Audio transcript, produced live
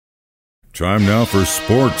Time now for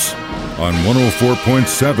sports on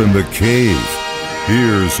 104.7 The Cave.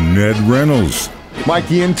 Here's Ned Reynolds.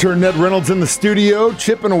 Mikey, intern Ned Reynolds in the studio,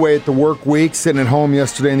 chipping away at the work week, sitting at home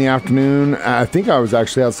yesterday in the afternoon. I think I was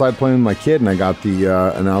actually outside playing with my kid, and I got the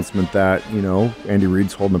announcement that, Andy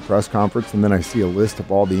Reid's holding a press conference, and then I see a list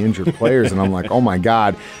of all the injured players, and I'm like, oh my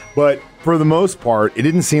God. But for the most part, it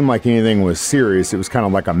didn't seem like anything was serious. It was kind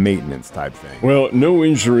of like a maintenance type thing. Well, no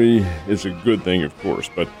injury is a good thing, of course,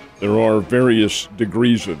 but there are various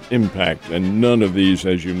degrees of impact, and none of these,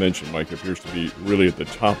 as you mentioned, Mike, appears to be really at the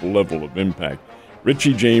top level of impact.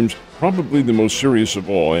 Richie James, probably the most serious of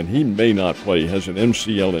all, and he may not play, has an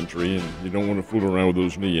MCL injury, and you don't want to fool around with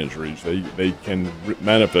those knee injuries. They can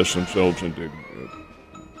manifest themselves into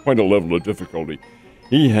quite a level of difficulty.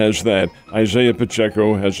 He has that. Isaiah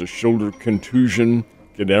Pacheco has a shoulder contusion.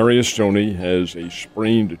 Kadarius Toney has a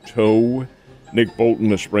sprained toe. Nick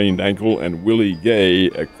Bolton, a sprained ankle, and Willie Gay,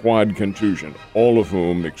 a quad contusion, all of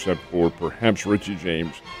whom, except for perhaps Richie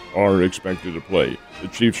James, are expected to play. The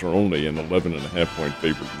Chiefs are only an 11.5-point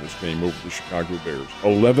favorite in this game over the Chicago Bears.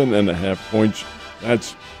 11.5 points,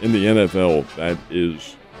 that's in the NFL,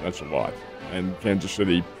 that's a lot. And Kansas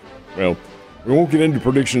City, well, we won't get into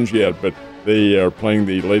predictions yet, but they are playing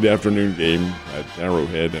the late afternoon game at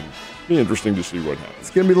Arrowhead, and be interesting to see what happens. It's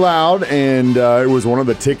going to be loud, and it was one of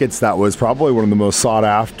the tickets that was probably one of the most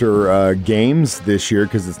sought-after games this year,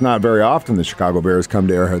 because it's not very often the Chicago Bears come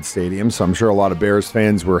to Arrowhead Stadium, so I'm sure a lot of Bears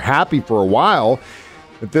fans were happy for a while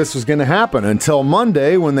that this was going to happen until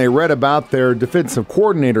Monday when they read about their defensive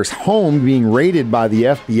coordinator's home being raided by the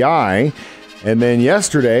FBI. And then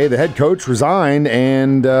yesterday, the head coach resigned,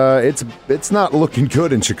 and it's not looking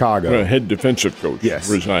good in Chicago. Well, head defensive coach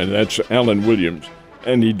resigned. That's Alan Williams.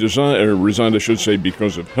 And he resigned, I should say,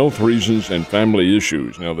 because of health reasons and family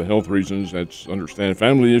issues. Now, the health reasons, that's understand.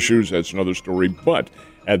 Family issues, that's another story. But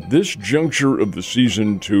at this juncture of the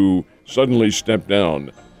season, to suddenly step down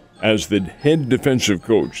as the head defensive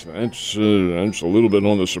coach, that's a little bit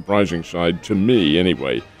on the surprising side, to me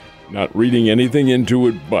anyway. Not reading anything into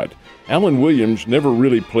it, but Alan Williams never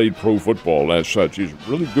really played pro football as such. He's a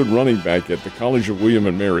really good running back at the College of William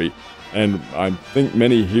and Mary. And I think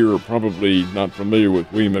many here are probably not familiar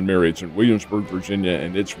with William & Mary. It's in Williamsburg, Virginia,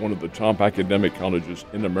 and it's one of the top academic colleges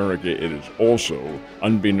in America. It is also,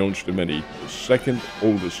 unbeknownst to many, the second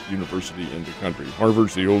oldest university in the country.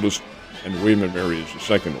 Harvard's the oldest, and William & Mary is the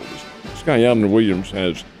second oldest. This guy, Alan Williams,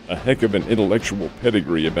 has a heck of an intellectual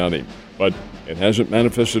pedigree about him, but it hasn't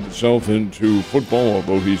manifested itself into football,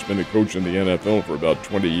 although he's been a coach in the NFL for about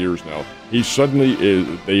 20 years now. He suddenly is,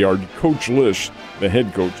 they are coachless. The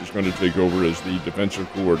head coach is going to take over as the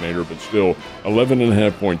defensive coordinator, but still,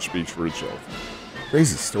 11.5 points speaks for itself.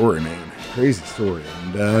 Crazy story, man. Crazy story.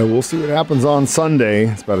 And we'll see what happens on Sunday.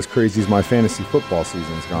 It's about as crazy as my fantasy football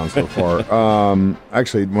season's gone so far.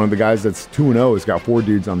 Actually, one of the guys that's 2-0 has got 4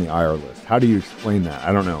 dudes on the IR list. How do you explain that?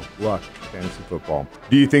 I don't know. Luck, fantasy football.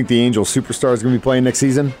 Do you think the Angels superstar is going to be playing next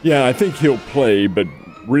season? Yeah, I think he'll play, but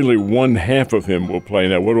really one half of him will play.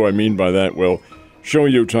 Now, what do I mean by that? Well,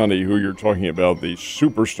 Shohei Ohtani, who you're talking about, the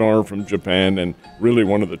superstar from Japan and really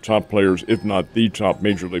one of the top players, if not the top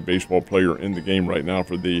Major League Baseball player in the game right now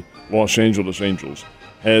for the Los Angeles Angels,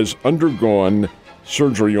 has undergone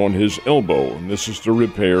surgery on his elbow, and this is to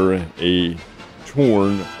repair a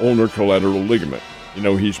torn ulnar collateral ligament. You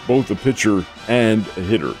know, he's both a pitcher and a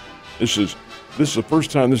hitter. This is the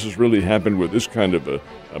first time this has really happened with this kind of a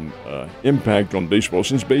impact on baseball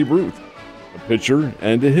since Babe Ruth, a pitcher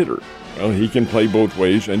and a hitter. Well, he can play both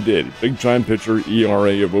ways and did. Big-time pitcher,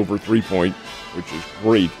 ERA of over 3 points, which is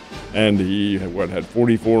great. And he had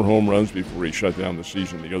 44 home runs before he shut down the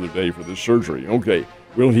season the other day for this surgery. Okay,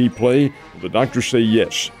 will he play? Well, the doctors say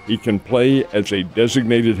yes. He can play as a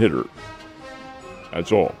designated hitter.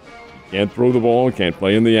 That's all. He can't throw the ball, can't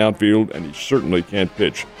play in the outfield, and he certainly can't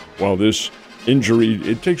pitch. While this injury,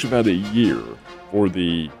 it takes about a year for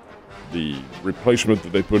the replacement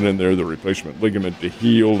that they put in there, the replacement ligament, to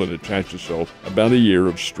heal and attach itself. About a year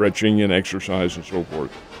of stretching and exercise and so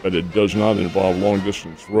forth. But it does not involve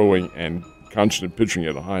long-distance throwing and constant pitching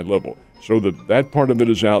at a high level. So that part of it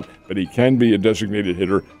is out, but he can be a designated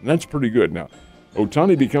hitter, and that's pretty good. Now,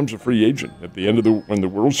 Ohtani becomes a free agent. At the end of when the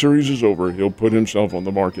World Series is over, he'll put himself on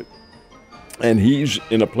the market. And he's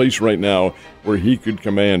in a place right now where he could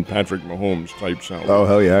command Patrick Mahomes type salary. Oh,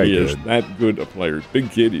 hell yeah, he is that good a player.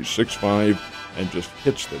 Big kid, he's 6'5", and just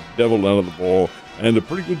hits the devil out of the ball. And a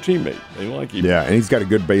pretty good teammate. They like him. Yeah, and he's got a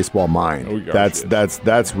good baseball mind. Oh,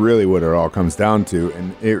 that's really what it all comes down to.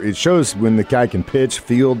 And it shows when the guy can pitch,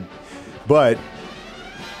 field. But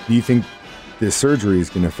do you think this surgery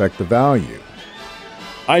is going to affect the value?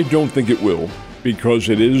 I don't think it will. because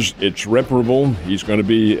it's reparable. He's going to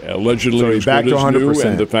be allegedly as back good to as new, 100%.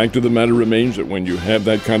 and the fact of the matter remains that when you have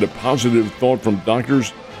that kind of positive thought from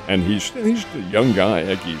doctors, and he's a young guy,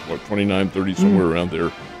 heck, he's 29, 30, somewhere around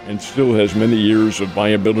there, and still has many years of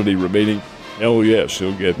viability remaining. Hell yes,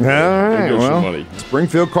 he'll get some money.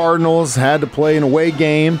 Springfield Cardinals had to play an away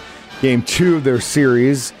game 2 of their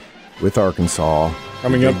series with Arkansas.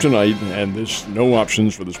 Coming up tonight, and there's no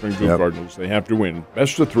options for the Springfield Cardinals. They have to win.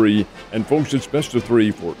 Best of 3, and folks, it's best of 3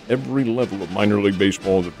 for every level of minor league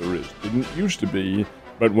baseball that there is. Didn't used to be,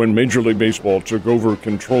 but when Major League Baseball took over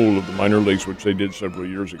control of the minor leagues, which they did several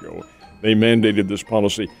years ago, they mandated this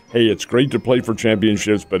policy. Hey, it's great to play for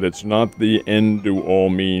championships, but it's not the end to all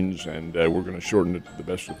means, and we're going to shorten it to the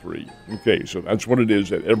best of 3. Okay, so that's what it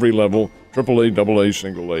is at every level, AAA, AA,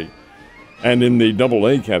 single A. And in the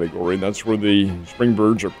AA category, that's where the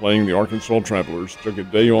Springbirds are playing the Arkansas Travelers. Took a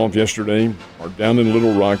day off yesterday, are down in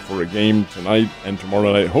Little Rock for a game tonight and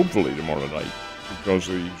tomorrow night, hopefully tomorrow night, because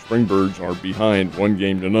the Springbirds are behind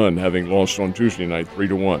 1-0, having lost on Tuesday night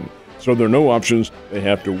 3-1. So there are no options. They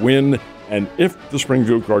have to win. And if the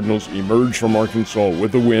Springfield Cardinals emerge from Arkansas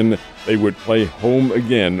with a win, they would play home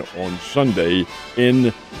again on Sunday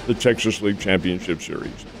in the Texas League Championship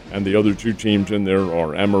Series. And the other 2 teams in there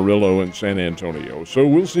are Amarillo and San Antonio. So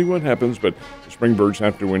we'll see what happens, but the Springbirds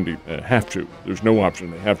have to win. Have to. There's no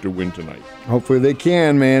option. They have to win tonight. Hopefully they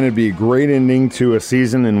can, man. It'd be a great ending to a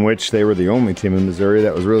season in which they were the only team in Missouri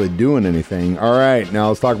that was really doing anything. All right, now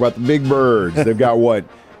let's talk about the Big Birds. They've got,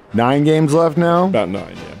 9 games left now? About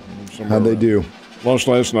 9, yeah. How'd they do? Lost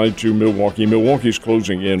last night to Milwaukee. Milwaukee's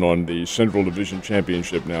closing in on the Central Division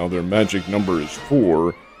Championship now. Their magic number is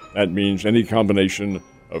 4. That means any combination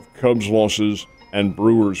of Cubs losses and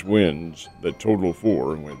Brewers wins that total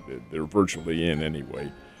 4, they're virtually in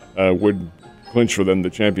anyway, would clinch for them the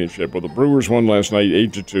championship. Well, the Brewers won last night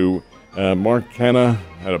 8-2. Mark Canha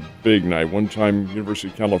had a big night. One-time University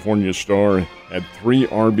of California star, had 3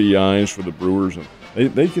 RBIs for the Brewers. And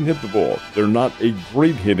they can hit the ball. They're not a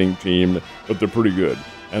great hitting team, but they're pretty good,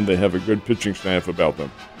 and they have a good pitching staff about them.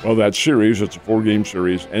 Well, that series, it's a 4-game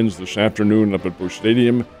series, ends this afternoon up at Busch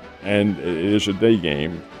Stadium, and it is a day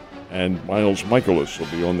game. And Miles Michaelis will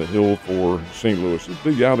be on the hill for St. Louis. It's a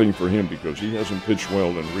big outing for him because he hasn't pitched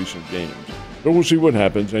well in recent games. But we'll see what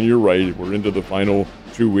happens, and you're right, we're into the final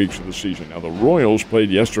 2 weeks of the season. Now, the Royals played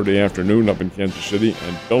yesterday afternoon up in Kansas City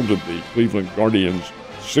and belted the Cleveland Guardians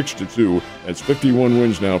 6-2. That's 51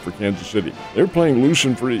 wins now for Kansas City. They're playing loose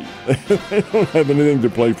and free. They don't have anything to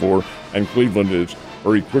play for, and Cleveland is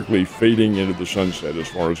very quickly fading into the sunset as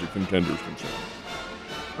far as the contender is concerned.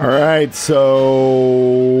 All right,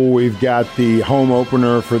 so we've got the home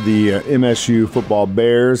opener for the MSU football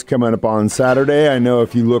Bears coming up on Saturday. I know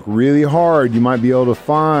if you look really hard, you might be able to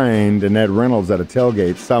find a Ned Reynolds at a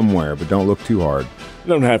tailgate somewhere, but don't look too hard.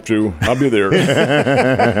 You don't have to. I'll be there.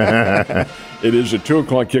 It is a 2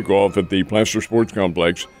 o'clock kickoff at the Plaster Sports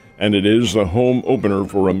Complex, and it is the home opener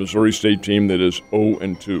for a Missouri State team that is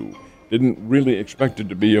 0-2. Didn't really expect it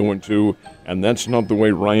to be 0-2, and that's not the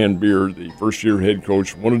way Ryan Beard, the first-year head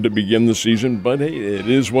coach, wanted to begin the season, but hey, it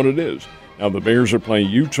is what it is. Now the Bears are playing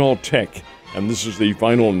Utah Tech, and this is the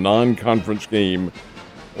final non-conference game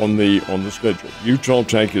on the schedule. Utah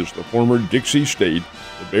Tech is the former Dixie State.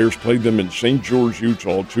 The Bears played them in St. George,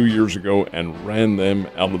 Utah 2 years ago and ran them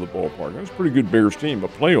out of the ballpark. That's a pretty good Bears team, a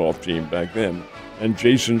playoff team back then. And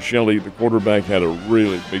Jason Shelley, the quarterback, had a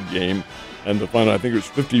really big game. And the final, I think it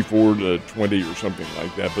was 54-20 or something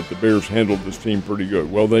like that, but the Bears handled this team pretty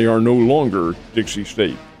good. Well, they are no longer Dixie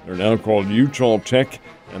State. They're now called Utah Tech,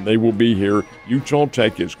 and they will be here. Utah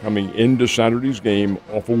Tech is coming into Saturday's game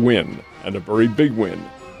off a win, and a very big win.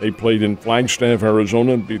 They played in Flagstaff,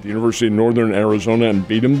 Arizona, beat the University of Northern Arizona, and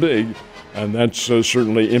beat them big. And that's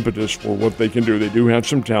certainly impetus for what they can do. They do have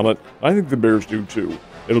some talent. I think the Bears do, too.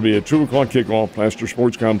 It'll be a 2 o'clock kickoff, Plaster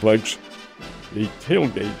Sports Complex. The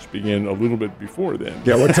tailgates begin a little bit before then.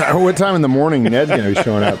 Yeah, what time in the morning Ned's going to be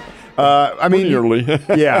showing up? Pretty early.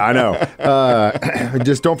 Yeah, I know.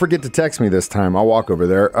 Just don't forget to text me this time. I'll walk over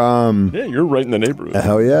there. Yeah, you're right in the neighborhood.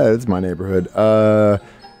 Hell yeah, it's my neighborhood.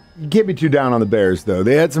 Can't be too down on the Bears, though.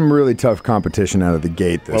 They had some really tough competition out of the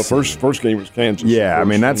gate this season. First game was Kansas. Yeah, I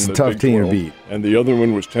mean, that's a tough team to beat. And the other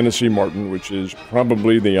one was Tennessee Martin, which is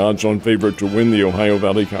probably the odds-on favorite to win the Ohio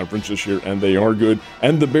Valley Conference this year, and they are good.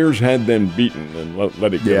 And the Bears had them beaten and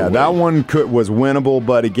let it go away. That one was winnable,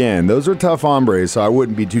 but again, those are tough hombres, so I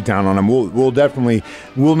wouldn't be too down on them.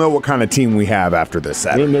 We'll know what kind of team we have after this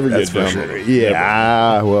Saturday. We'll never get down on them.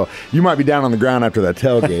 Yeah, well, you might be down on the ground after that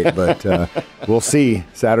tailgate, but we'll see.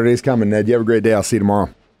 Saturday's coming, Ned. You have a great day. I'll see you tomorrow.